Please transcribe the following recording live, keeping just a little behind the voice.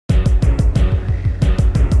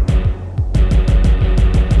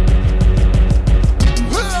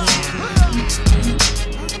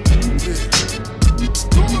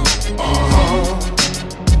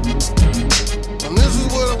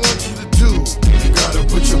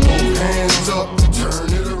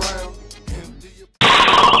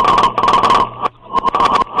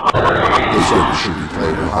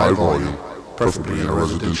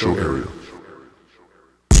commercial area.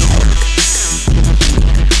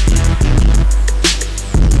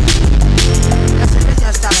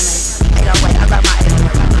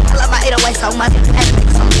 So much, I had to make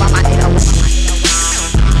something about my 808.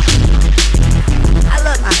 I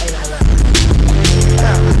love my 808.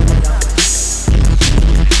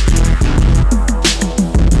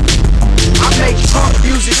 I make trunk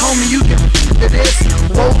music, homie, you can to this.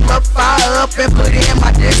 Woke up, fire up, and put it in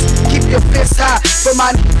my disc. Keep your fists high for my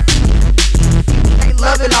ain't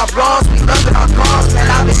loving our bras, we loving our cars. Man,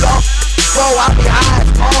 I be gone, whoa, I be high as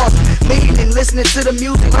balls. Meeting and listening to the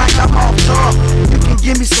music like I'm off dog. You can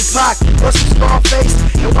give me some Pac or some Scarface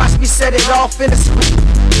and watch me set it off in the street.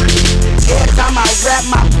 Every time I rap,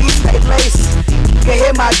 my beats they lace. You can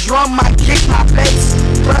hear my drum, my kick, my bass.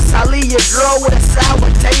 Plus I leave your girl with a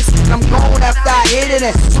sour taste. I'm gone after I hit it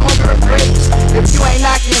and smoke her grapes. If you ain't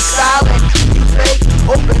knocking Stalin, you fake.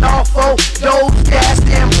 Open all four doors, gas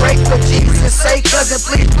and brake. For Jesus' sake, cousin,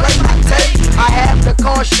 please play my tape. I have the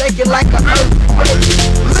car shaking like an earthquake.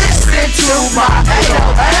 Listen to my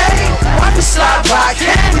 808. Watch me slide by,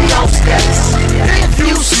 candy on skates. If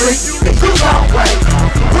you sleep, if you don't wait,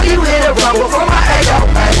 when you hit a rubber for my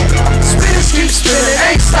 808. Spinners keep spinning,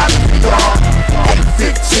 ain't stopping for y'all.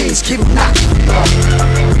 815s keep knocking for y'all.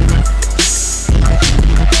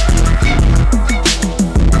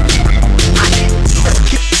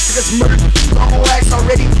 Murder, long wax,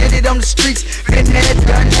 already did it on the streets. Been there,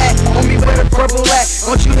 done that, homie with a purple hat.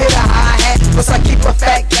 Won't you hit a high hat, plus I keep a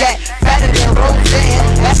fat cat. Fatter than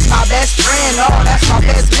Roseanne, that's my best friend, oh, that's my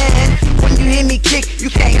best man. When you hear me kick, you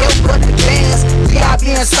can't help but to dance. Yeah, I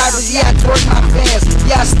be in cyphers, yeah, I twerk my fans.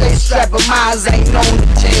 Yeah, I stay strapped, but mines ain't on the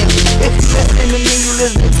jam. If you listening to me, you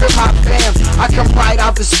listening to my fam. I come right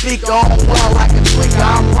off the speaker, on one like a tweaker,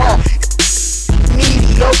 I'm raw.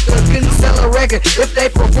 Mediocre, couldn't sell a record if they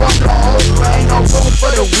perform the whole. Ain't no room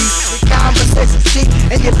for the weak. The conversation cheap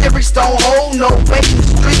and your lyrics don't hold no weight in the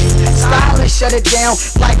streets. Stalin shut it down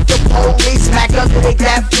like the police. Smack up to the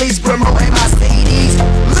gap, please promoting my CDs.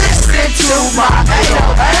 Listen to my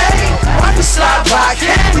 808. Watch me slide by,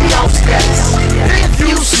 candy on skates. If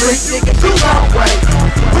you sleep, nigga, you gon' wait.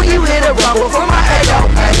 When you hit a rubber for my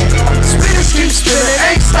 808. Spinners keep spinning,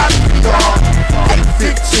 ain't stopping for y'all.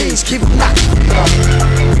 815s keep knocking for y'all.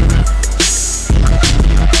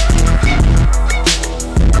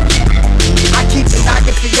 I keep it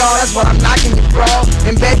knocking for y'all, that's what I'm knocking you, bro.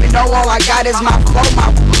 And baby, know all I got is my flow, my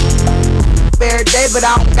fair day, but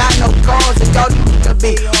I don't got no cars. And y'all need to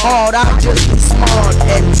be hard, I'm just be smart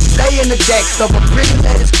and stay in the deck of a pretty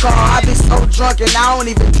lady's car. I be so drunk and I don't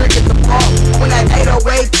even drink at the bar. When that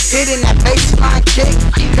 808 hitting that baseline kick,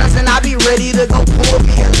 cousin, I be ready to go pull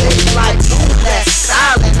me a lick. Like, ooh, that's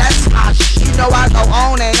Stalin, that's my shit. You know I go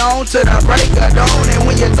on and on to the break of dawn. And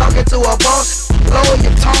when you're talking to a boss, lower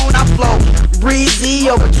your tone, I flow breezy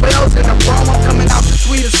over 12s in the room. I'm coming out the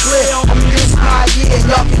sweetest clip. I'm just my year, and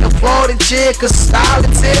y'all can applaud and cheer, cause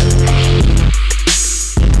Stalin's here.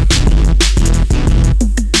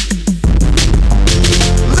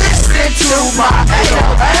 To my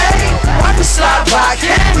 808. Watch me slide by,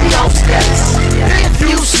 candy on skates. If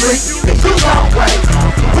you sleep, if you don't wait,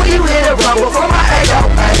 when you hit a rubber for my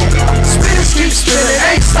 808. Spinners keep spinning,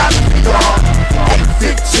 ain't stopping for y'all.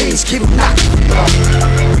 815s keep knocking for y'all.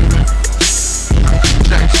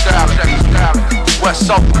 Check Stalin, West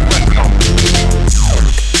Oakland, West Oakland.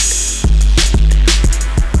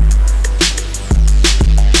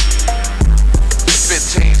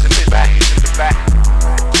 15s in the back,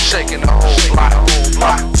 shaking the whole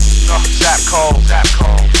block,